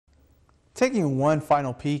Taking one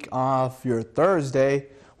final peek off your Thursday,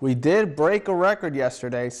 we did break a record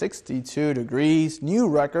yesterday, 62 degrees, new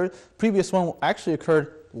record. Previous one actually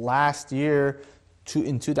occurred last year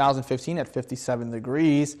in 2015 at 57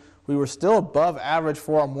 degrees. We were still above average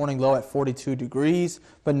for our morning low at 42 degrees,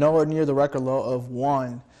 but nowhere near the record low of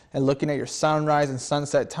 1. And looking at your sunrise and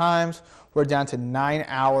sunset times, we're down to 9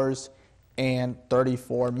 hours and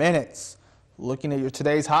 34 minutes. Looking at your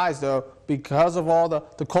today's highs, though, because of all the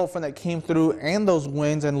cold front that came through and those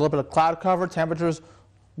winds and a little bit of cloud cover, temperatures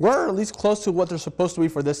were at least close to what they're supposed to be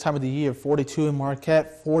for this time of the year. 42 in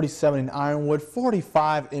Marquette, 47 in Ironwood,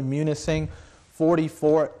 45 in Munising,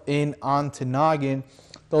 44 in Ontonagon.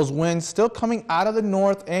 Those winds still coming out of the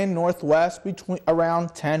north and northwest between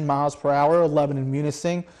around 10 miles per hour, 11 in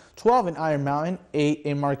Munising, 12 in Iron Mountain, 8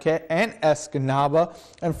 in Marquette and Escanaba,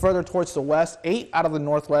 and further towards the west, 8 out of the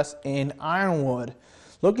northwest in Ironwood.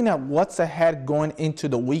 Looking at what's ahead going into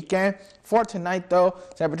the weekend, for tonight though,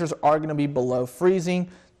 temperatures are going to be below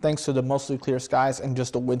freezing thanks to the mostly clear skies and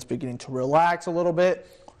just the winds beginning to relax a little bit.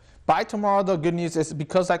 By tomorrow though, good news is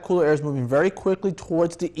because that cooler air is moving very quickly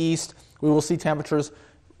towards the east, we will see temperatures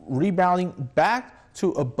rebounding back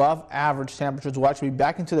to above average temperatures. We'll actually be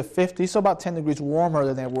back into the 50s, so about 10 degrees warmer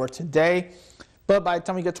than they were today. But by the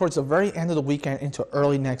time we get towards the very end of the weekend into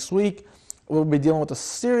early next week, we'll be dealing with a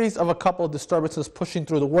series of a couple of disturbances pushing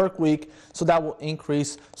through the work week, so that will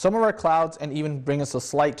increase some of our clouds and even bring us a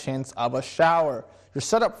slight chance of a shower. Your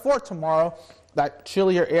setup for tomorrow, that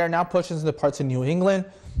chillier air now pushes into parts of New England.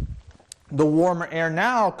 The warmer air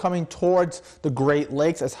now coming towards the Great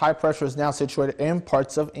Lakes as high pressure is now situated in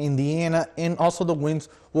parts of Indiana, and also the winds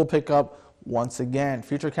will pick up once again.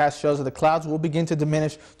 Futurecast shows that the clouds will begin to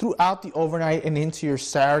diminish throughout the overnight and into your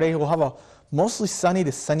Saturday. We'll have a mostly sunny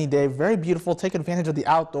to sunny day. Very beautiful. Take advantage of the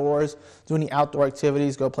outdoors. Do any outdoor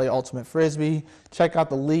activities. Go play ultimate frisbee. Check out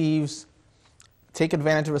the leaves. Take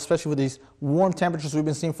advantage of, especially with these warm temperatures we've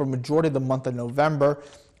been seeing for the majority of the month of November.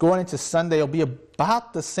 Going into Sunday, it'll be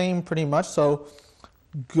about the same pretty much. So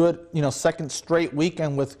good, second straight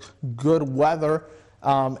weekend with good weather.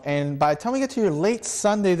 And by the time we get to your late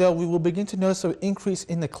Sunday, though, we will begin to notice an increase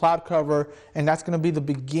in the cloud cover, and that's going to be the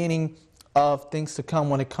beginning of things to come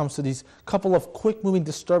when it comes to these couple of quick moving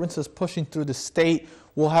disturbances pushing through the state.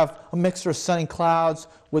 We'll have a mixture of sunny clouds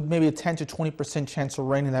with maybe a 10 to 20% chance of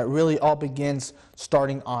rain, and that really all begins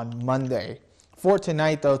starting on Monday. For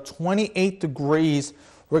tonight, though, 28 degrees.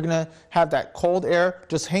 We're going to have that cold air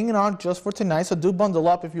just hanging on just for tonight, so do bundle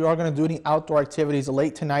up if you are going to do any outdoor activities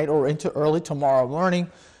late tonight or into early tomorrow morning.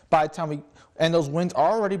 By the time and those winds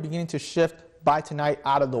are already beginning to shift by tonight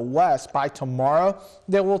out of the west. By tomorrow,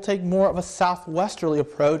 they will take more of a southwesterly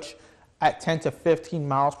approach at 10 to 15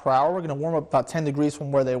 miles per hour. We're going to warm up about 10 degrees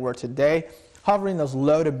from where they were today, hovering those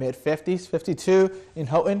low to mid 50s, 52 in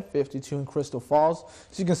Houghton, 52 in Crystal Falls.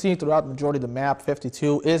 As you can see throughout the majority of the map,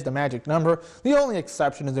 52 is the magic number. The only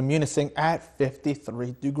exception is in Munising at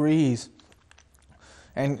 53 degrees.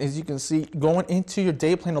 And as you can see, going into your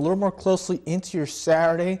day plan a little more closely into your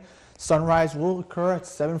Saturday, sunrise will occur at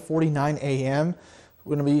 7:49 a.m.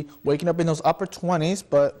 We're going to be waking up in those upper 20s,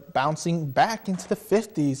 but bouncing back into the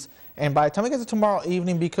 50s. And by the time we get to tomorrow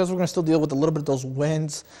evening, because we're going to still deal with a little bit of those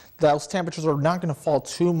winds, those temperatures are not going to fall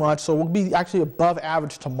too much. So we'll be actually above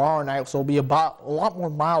average tomorrow night. So it'll be about a lot more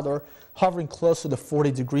milder, hovering close to the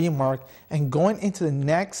 40-degree mark. And going into the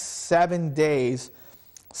next 7 days,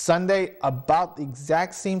 Sunday, about the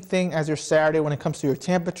exact same thing as your Saturday when it comes to your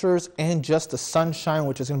temperatures and just the sunshine,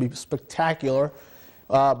 which is going to be spectacular.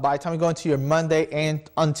 By the time we go into your Monday and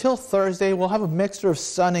until Thursday, we'll have a mixture of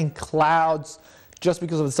sun and clouds just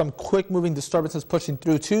because of some quick moving disturbances pushing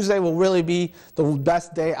through. Tuesday will really be the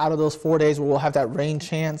best day out of those 4 days where we'll have that rain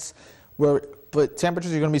chance. But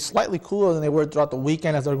temperatures are going to be slightly cooler than they were throughout the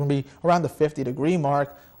weekend, as they're going to be around the 50-degree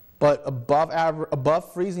mark. But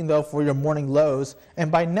above freezing, though, for your morning lows.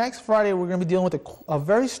 And by next Friday, we're going to be dealing with a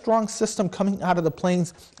very strong system coming out of the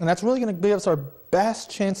plains, and that's really going to give us our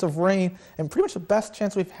best chance of rain and pretty much the best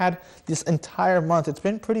chance we've had this entire month. It's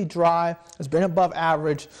been pretty dry. It's been above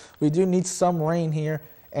average. We do need some rain here,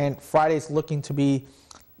 and Friday's looking to be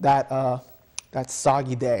that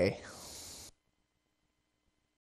soggy day.